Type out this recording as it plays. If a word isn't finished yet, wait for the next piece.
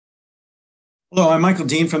Hello, I'm Michael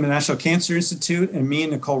Dean from the National Cancer Institute, and me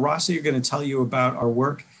and Nicole Rossi are going to tell you about our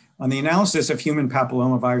work on the analysis of human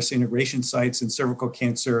papillomavirus integration sites in cervical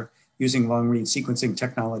cancer using long-read sequencing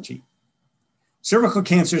technology. Cervical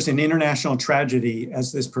cancer is an international tragedy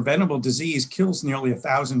as this preventable disease kills nearly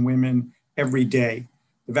 1,000 women every day.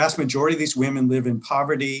 The vast majority of these women live in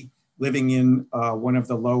poverty, living in one of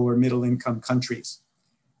the lower middle income countries.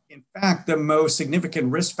 In fact, the most significant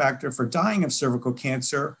risk factor for dying of cervical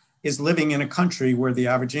cancer is living in a country where the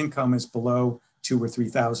average income is below $2,000 or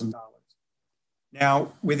 $3,000.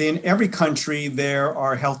 Now, within every country, there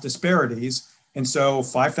are health disparities. And so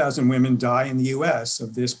 5,000 women die in the US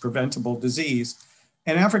of this preventable disease.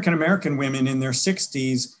 And African-American women in their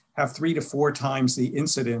 60s have 3 to 4 times the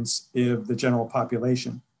incidence of the general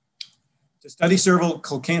population. To study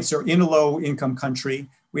cervical cancer in a low-income country,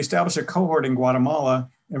 we established a cohort in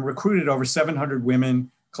Guatemala and recruited over 700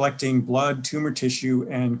 women collecting blood, tumor tissue,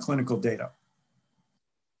 and clinical data.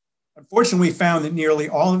 Unfortunately, we found that nearly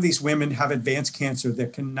all of these women have advanced cancer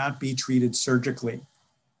that cannot be treated surgically.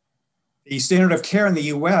 The standard of care in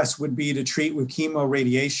the US would be to treat with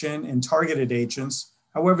chemoradiation and targeted agents.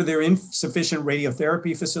 However, there are insufficient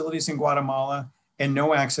radiotherapy facilities in Guatemala and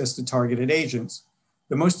no access to targeted agents.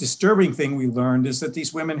 The most disturbing thing we learned is that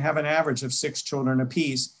these women have an average of 6 children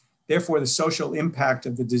apiece. Therefore, the social impact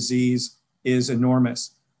of the disease is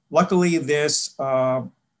enormous. Luckily, this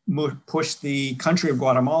pushed the country of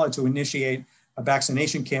Guatemala to initiate a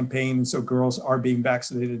vaccination campaign, and so girls are being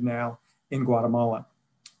vaccinated now in Guatemala.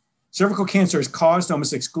 Cervical cancer is caused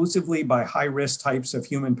almost exclusively by high-risk types of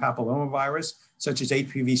human papillomavirus, such as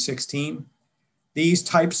HPV-16. These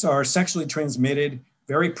types are sexually transmitted,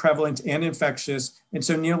 very prevalent and infectious, and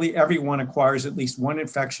so nearly everyone acquires at least one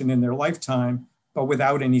infection in their lifetime, but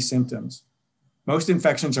without any symptoms. Most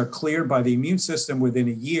infections are cleared by the immune system within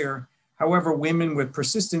a year. However, women with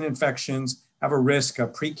persistent infections have a risk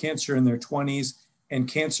of precancer in their 20s and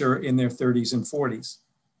cancer in their 30s and 40s.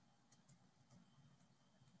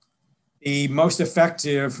 The most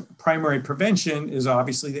effective primary prevention is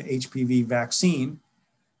obviously the HPV vaccine.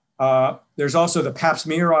 There's also the pap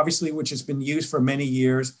smear, obviously, which has been used for many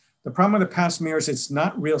years. The problem with the pap smear is it's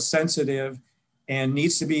not real sensitive and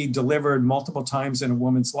needs to be delivered multiple times in a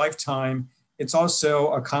woman's lifetime. It's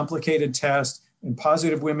also a complicated test, and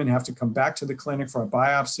positive women have to come back to the clinic for a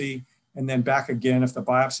biopsy and then back again if the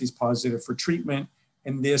biopsy is positive for treatment.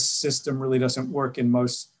 And this system really doesn't work in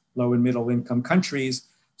most low and middle income countries.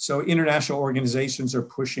 So international organizations are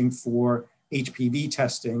pushing for HPV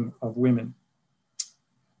testing of women.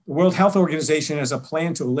 The World Health Organization has a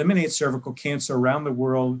plan to eliminate cervical cancer around the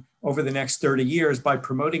world over the next 30 years by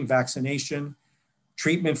promoting vaccination,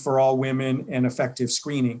 treatment for all women, and effective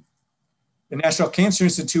screening. The National Cancer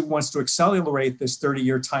Institute wants to accelerate this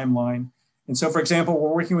 30-year timeline. And so, for example,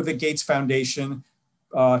 we're working with the Gates Foundation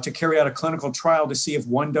to carry out a clinical trial to see if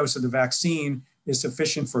 1 dose of the vaccine is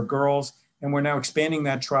sufficient for girls. And we're now expanding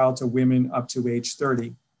that trial to women up to age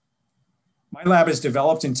 30. My lab has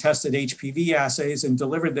developed and tested HPV assays and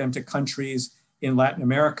delivered them to countries in Latin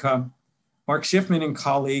America. Mark Schiffman and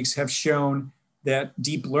colleagues have shown that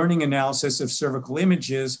deep learning analysis of cervical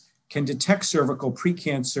images can detect cervical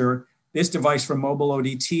precancer. This device from Mobile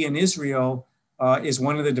ODT in Israel is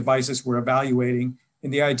one of the devices we're evaluating.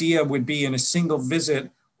 And the idea would be in a single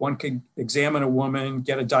visit, one could examine a woman,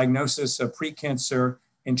 get a diagnosis of precancer,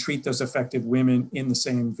 and treat those affected women in the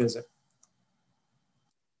same visit.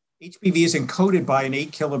 HPV is encoded by an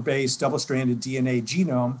 8 kilobase double-stranded DNA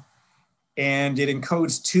genome, and it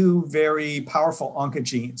encodes 2 very powerful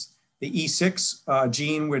oncogenes, the E6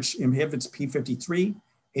 gene, which inhibits P53,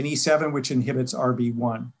 and E7, which inhibits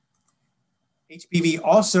RB1. HPV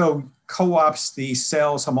also co-opts the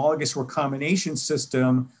cell's homologous recombination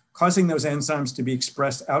system, causing those enzymes to be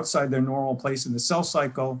expressed outside their normal place in the cell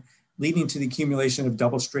cycle, leading to the accumulation of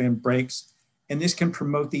double-strand breaks. And this can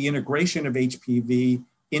promote the integration of HPV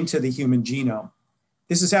into the human genome.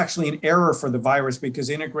 This is actually an error for the virus because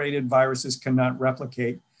integrated viruses cannot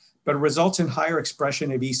replicate, but it results in higher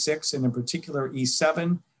expression of E6 and in particular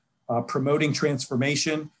E7, promoting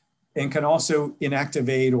transformation, and can also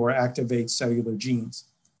inactivate or activate cellular genes.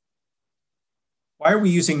 Why are we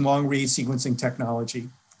using long-read sequencing technology?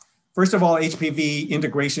 First of all, HPV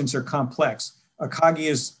integrations are complex.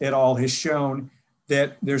 Akagi et al. Has shown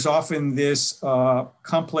that there's often this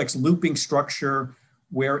complex looping structure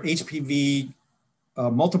where HPV,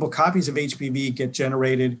 multiple copies of HPV get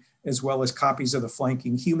generated, as well as copies of the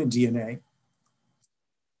flanking human DNA.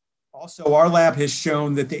 Also, our lab has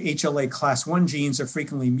shown that the HLA class 1 genes are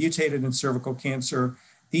frequently mutated in cervical cancer.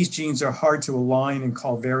 These genes are hard to align and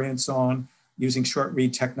call variants on using short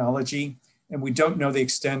read technology. and we don't know the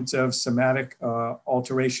extent of somatic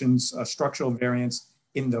alterations, structural variants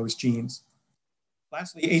in those genes.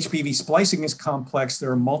 Lastly, HPV splicing is complex.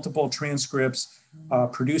 There are multiple transcripts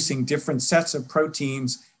producing different sets of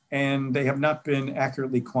proteins, and they have not been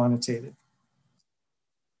accurately quantitated.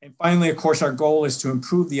 And finally, of course, our goal is to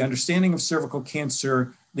improve the understanding of cervical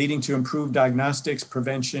cancer, leading to improved diagnostics,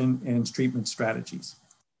 prevention, and treatment strategies.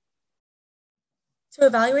 To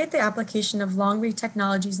evaluate the application of long-read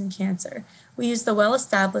technologies in cancer, we use the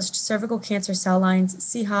well-established cervical cancer cell lines,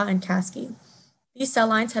 CHA and CASCI. These cell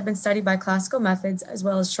lines have been studied by classical methods as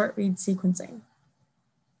well as short-read sequencing.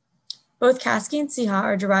 Both CASCI and CHA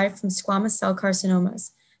are derived from squamous cell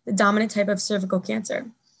carcinomas, the dominant type of cervical cancer.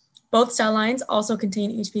 Both cell lines also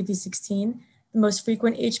contain HPV-16, the most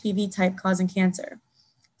frequent HPV type causing cancer.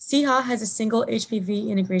 CHA has a single HPV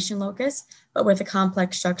integration locus, but with a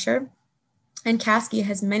complex structure, and CASCI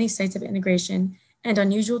has many sites of integration and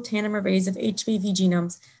unusual tandem arrays of HPV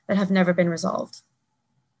genomes that have never been resolved.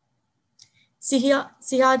 CHA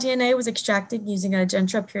DNA was extracted using a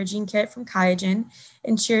Gentra Pure Gene Kit from QIAGEN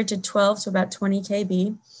and sheared to 12 to about 20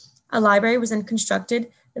 kb. A library was then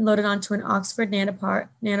constructed and loaded onto an Oxford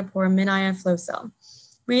Nanopore min-ion flow cell.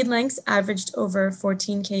 Read lengths averaged over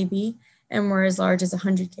 14 kb and were as large as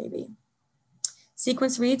 100 kb.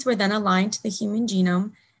 Sequence reads were then aligned to the human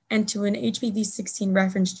genome and to an HPV-16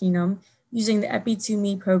 reference genome using the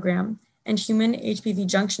Epi2Me program, and human HPV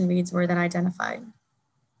junction reads were then identified.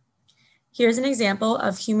 Here's an example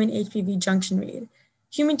of human HPV junction read.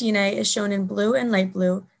 Human DNA is shown in blue and light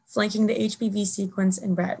blue, flanking the HPV sequence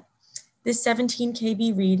in red. This 17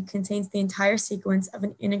 kb read contains the entire sequence of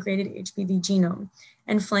an integrated HPV genome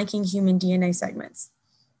and flanking human DNA segments.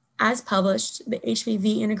 As published, the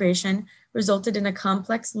HPV integration resulted in a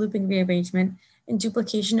complex looping rearrangement and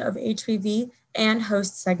duplication of HPV and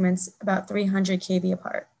host segments about 300 kb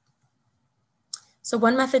apart. So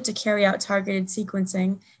one method to carry out targeted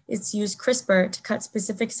sequencing is to use CRISPR to cut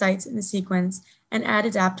specific sites in the sequence and add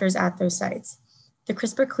adapters at those sites. The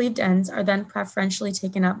CRISPR cleaved ends are then preferentially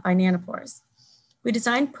taken up by nanopores. We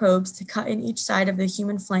designed probes to cut in each side of the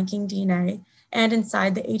human flanking DNA and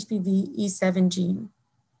inside the HPV E7 gene.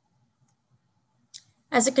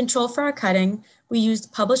 As a control for our cutting, we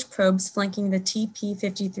used published probes flanking the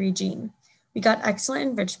TP53 gene. We got excellent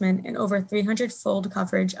enrichment and over 300-fold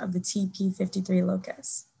coverage of the TP53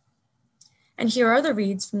 locus. And here are the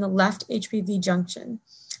reads from the left HPV junction.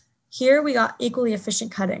 Here we got equally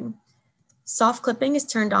efficient cutting. Soft clipping is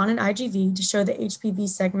turned on in IGV to show the HPV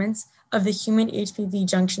segments of the human HPV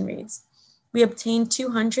junction reads. We obtained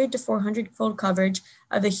 200 to 400-fold coverage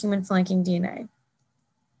of the human flanking DNA.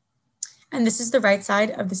 And this is the right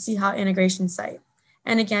side of the CHA integration site.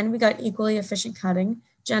 And again, we got equally efficient cutting,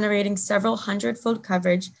 generating several hundred-fold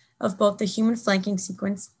coverage of both the human flanking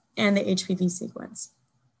sequence and the HPV sequence.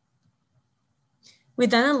 We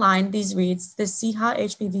then aligned these reads to the CHA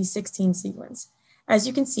HPV-16 sequence. As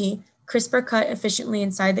you can see, CRISPR cut efficiently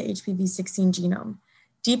inside the HPV-16 genome.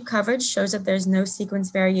 Deep coverage shows that there's no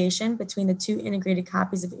sequence variation between the two integrated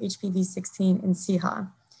copies of HPV-16 and CHA.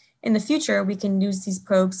 In the future, we can use these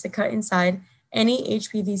probes to cut inside any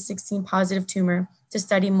HPV-16 positive tumor to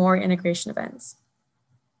study more integration events.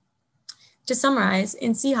 To summarize,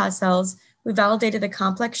 in CHA cells, we validated the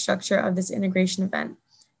complex structure of this integration event.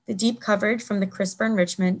 The deep coverage from the CRISPR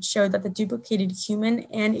enrichment showed that the duplicated human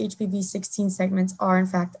and HPV-16 segments are in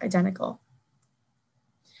fact identical.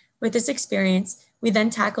 With this experience, we then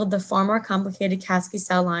tackled the far more complicated CASCI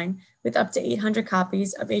cell line with up to 800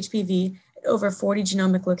 copies of HPV at over 40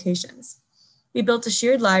 genomic locations. We built a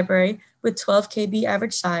sheared library with 12 kb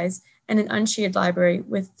average size and an unsheared library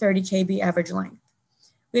with 30 kb average length.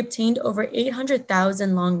 We obtained over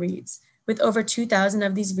 800,000 long reads, with over 2,000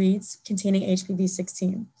 of these reads containing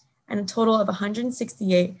HPV-16, and a total of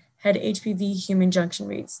 168 had HPV human junction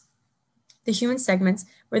reads. The human segments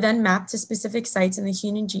were then mapped to specific sites in the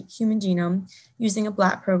human genome using a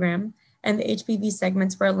BLAT program, and the HPV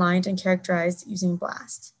segments were aligned and characterized using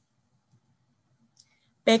BLAST.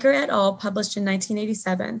 Baker et al. Published in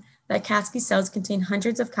 1987 that CASCI cells contain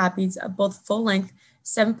hundreds of copies of both full-length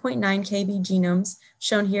 7.9 kb genomes,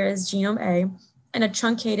 shown here as genome A, and a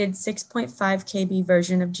truncated 6.5 kb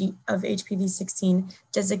version of HPV-16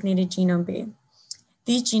 designated genome B.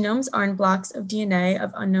 These genomes are in blocks of DNA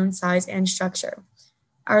of unknown size and structure.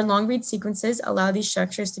 Our long-read sequences allow these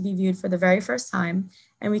structures to be viewed for the very first time,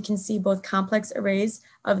 and we can see both complex arrays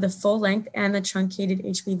of the full-length and the truncated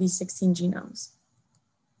HPV-16 genomes.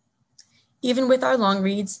 Even with our long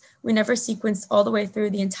reads, we never sequenced all the way through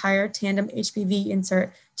the entire tandem HPV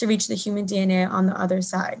insert to reach the human DNA on the other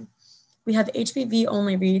side. We have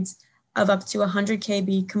HPV-only reads of up to 100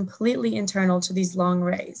 kb completely internal to these long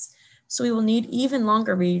arrays. So we will need even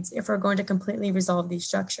longer reads if we're going to completely resolve these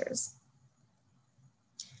structures.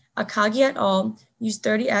 Akagi et al. Used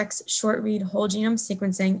 30x short read whole genome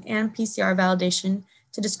sequencing and PCR validation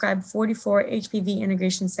to describe 44 HPV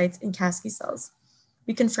integration sites in Cascade cells.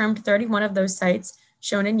 We confirmed 31 of those sites,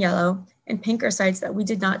 shown in yellow, and pink are sites that we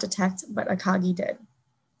did not detect, but Akagi did.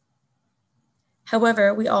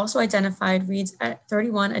 However, we also identified reads at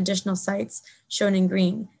 31 additional sites, shown in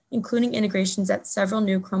green, including integrations at several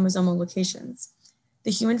new chromosomal locations.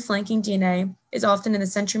 The human flanking DNA is often in the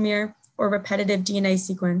centromere or repetitive DNA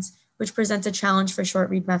sequence, which presents a challenge for short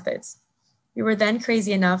read methods. We were then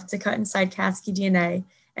crazy enough to cut inside Cascade DNA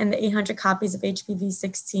and the 800 copies of HPV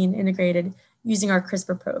 16 integrated using our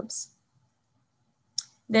CRISPR probes.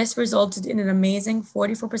 This resulted in an amazing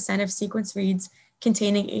 44% of sequence reads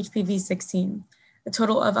containing HPV 16. A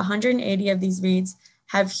total of 180 of these reads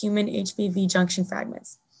have human HPV junction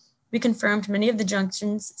fragments. We confirmed many of the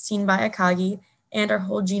junctions seen by Akagi and our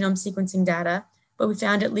whole genome sequencing data, but we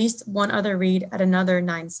found at least one other read at another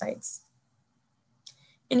 9 sites.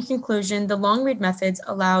 In conclusion, the long read methods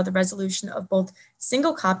allow the resolution of both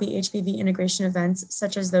single copy HPV integration events,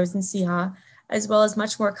 such as those in CIHA, as well as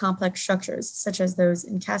much more complex structures, such as those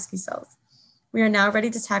in Cascade cells. We are now ready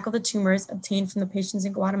to tackle the tumors obtained from the patients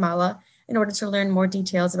in Guatemala in order to learn more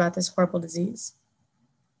details about this horrible disease.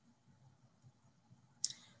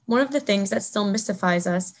 One of the things that still mystifies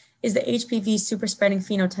us is the HPV superspreading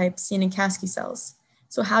phenotype seen in Cascade cells.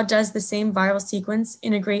 So how does the same viral sequence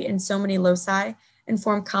integrate in so many loci and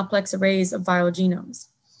form complex arrays of viral genomes?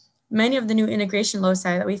 Many of the new integration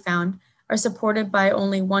loci that we found are supported by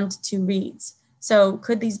only 1 to 2 reads. So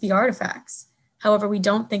could these be artifacts? However, we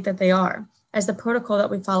don't think that they are, as the protocol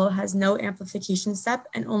that we follow has no amplification step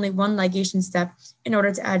and only 1 ligation step in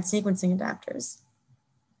order to add sequencing adapters.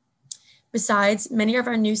 Besides, many of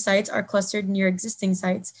our new sites are clustered near existing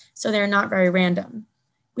sites, so they're not very random.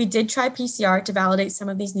 We did try PCR to validate some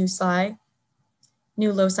of these new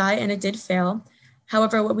loci, and it did fail.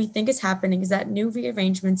 However, what we think is happening is that new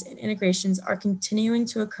rearrangements and integrations are continuing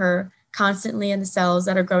to occur constantly in the cells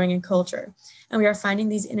that are growing in culture, and we are finding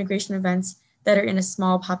these integration events that are in a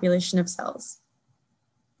small population of cells.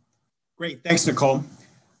 Great, thanks, Nicole.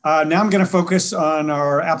 Now I'm going to focus on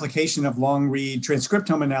our application of long-read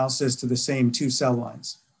transcriptome analysis to the same 2 cell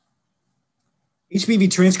lines. HPV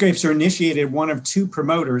transcripts are initiated at one of 2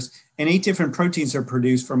 promoters, and 8 different proteins are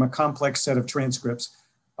produced from a complex set of transcripts.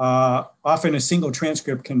 Often a single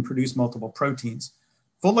transcript can produce multiple proteins.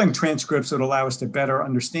 Full-length transcripts would allow us to better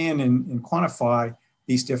understand and quantify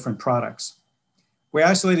these different products. We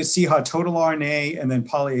isolated CIHA total RNA and then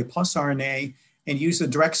poly A plus RNA and used the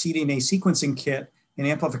direct cDNA sequencing kit and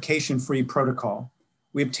amplification-free protocol.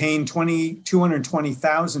 We obtained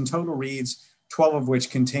 220,000 total reads, 12 of which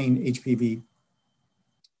contain HPV.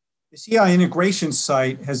 The CI integration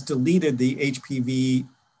site has deleted the HPV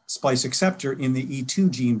splice acceptor in the E2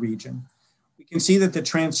 gene region. We can see that the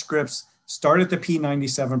transcripts start at the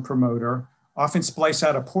P97 promoter, often splice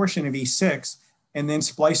out a portion of E6, and then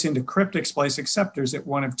splice into cryptic splice acceptors at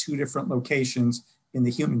one of 2 different locations in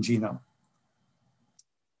the human genome.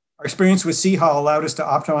 Our experience with CIHA allowed us to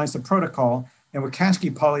optimize the protocol, and with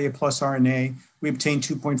Cascade poly A plus RNA, we obtained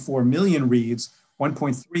 2.4 million reads,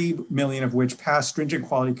 1.3 million of which passed stringent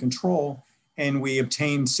quality control, and we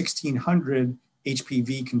obtained 1,600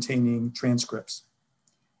 HPV containing transcripts.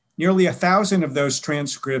 Nearly 1,000 of those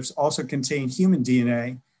transcripts also contain human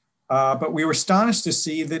DNA, but we were astonished to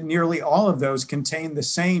see that nearly all of those contain the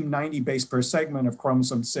same 90 base pair segment of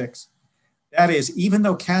chromosome 6. That is, even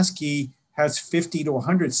though Cascade has 50 to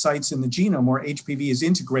 100 sites in the genome where HPV is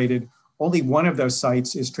integrated, only one of those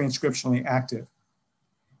sites is transcriptionally active.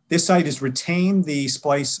 This site has retained the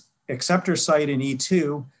splice acceptor site in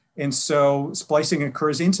E2, and so splicing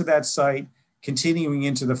occurs into that site, continuing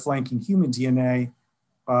into the flanking human DNA,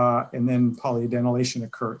 and then polyadenylation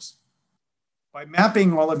occurs. By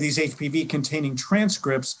mapping all of these HPV containing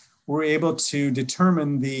transcripts, we're able to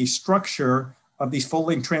determine the structure of these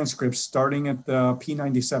full-length transcripts starting at the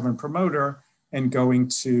P97 promoter and going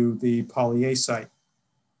to the poly A site.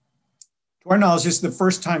 To our knowledge, this is the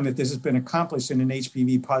first time that this has been accomplished in an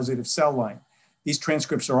HPV positive cell line. These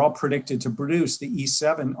transcripts are all predicted to produce the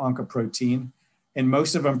E7 oncoprotein, and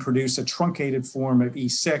most of them produce a truncated form of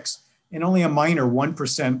E6, and only a minor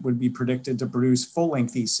 1% would be predicted to produce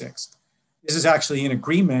full-length E6. This is actually in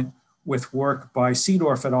agreement with work by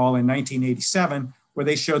Seedorf et al. In 1987, where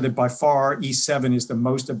they showed that by far E7 is the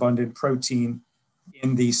most abundant protein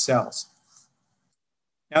in these cells.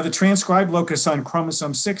 Now, the transcribed locus on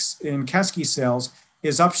chromosome 6 in Cascade cells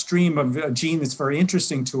is upstream of a gene that's very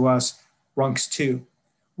interesting to us, RUNX2.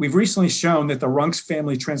 We've recently shown that the RUNX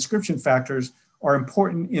family transcription factors are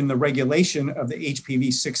important in the regulation of the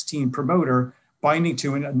HPV-16 promoter binding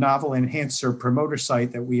to a novel enhancer promoter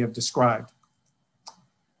site that we have described.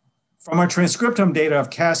 From our transcriptome data of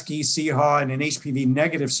CASQ, CHA, and an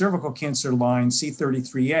HPV-negative cervical cancer line,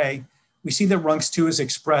 C33A, we see that RUNX2 is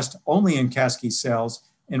expressed only in CASQ cells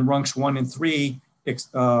and RUNX1 and 3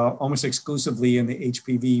 almost exclusively in the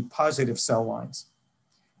HPV-positive cell lines.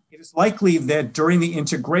 It is likely that during the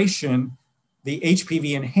integration, the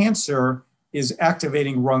HPV enhancer is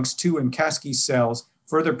activating RUNX2 in CASQ cells,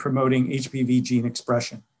 further promoting HPV gene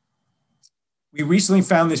expression. We recently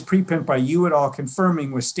found this preprint by you et al.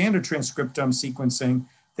 Confirming with standard transcriptome sequencing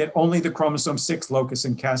that only the chromosome 6 locus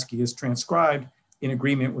in CASQ is transcribed, in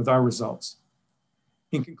agreement with our results.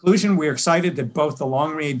 In conclusion, we are excited that both the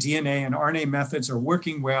long-read DNA and RNA methods are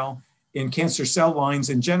working well in cancer cell lines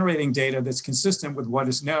and generating data that's consistent with what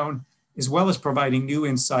is known, as well as providing new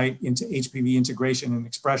insight into HPV integration and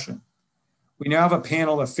expression. We now have a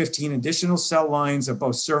panel of 15 additional cell lines of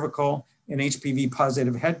both cervical and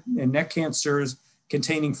HPV-positive head and neck cancers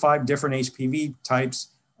containing 5 different HPV types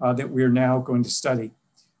that we are now going to study.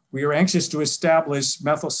 We are anxious to establish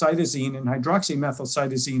methylcytosine and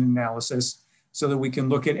hydroxymethylcytosine analysis so that we can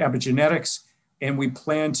look at epigenetics, and we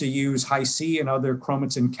plan to use Hi-C and other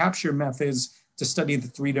chromatin capture methods to study the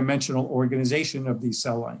 3-dimensional organization of these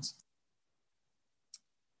cell lines.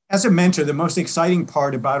 As a mentor, the most exciting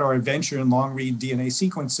part about our adventure in long-read DNA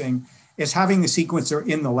sequencing is having the sequencer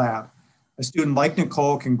in the lab. A student like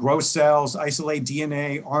Nicole can grow cells, isolate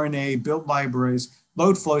DNA, RNA, build libraries,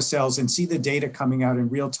 load flow cells, and see the data coming out in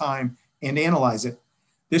real time and analyze it.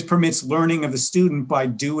 This permits learning of the student by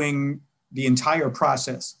doing the entire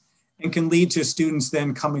process and can lead to students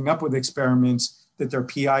then coming up with experiments that their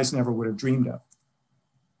PIs never would have dreamed of.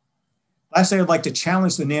 Lastly, I'd like to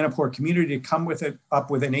challenge the Nanopore community to come up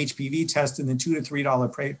with an HPV test in the $2 to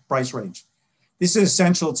 $3 price range. This is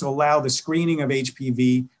essential to allow the screening of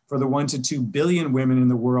HPV for the 1 to 2 billion women in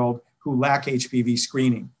the world who lack HPV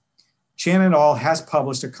screening. Chan et al. Has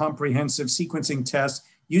published a comprehensive sequencing test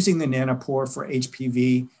using the Nanopore for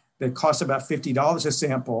HPV that costs about $50 a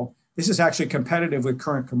sample. This is actually competitive with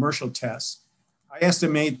current commercial tests. I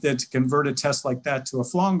estimate that to convert a test like that to a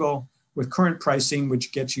flongle with current pricing,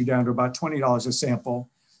 which gets you down to about $20 a sample.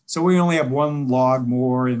 So we only have 1 log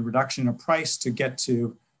more in reduction of price to get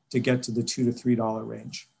to the $2 to $3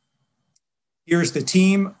 range. Here's the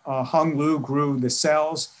team. Hong Lu grew the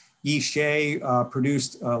cells. Yi Shea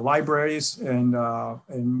produced libraries and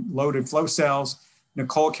loaded flow cells.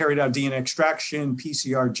 Nicole carried out DNA extraction,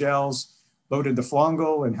 PCR gels, loaded the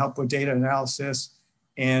flongle and helped with data analysis.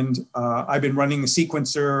 And I've been running the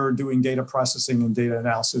sequencer, doing data processing and data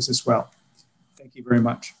analysis as well. Thank you very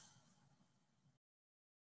much.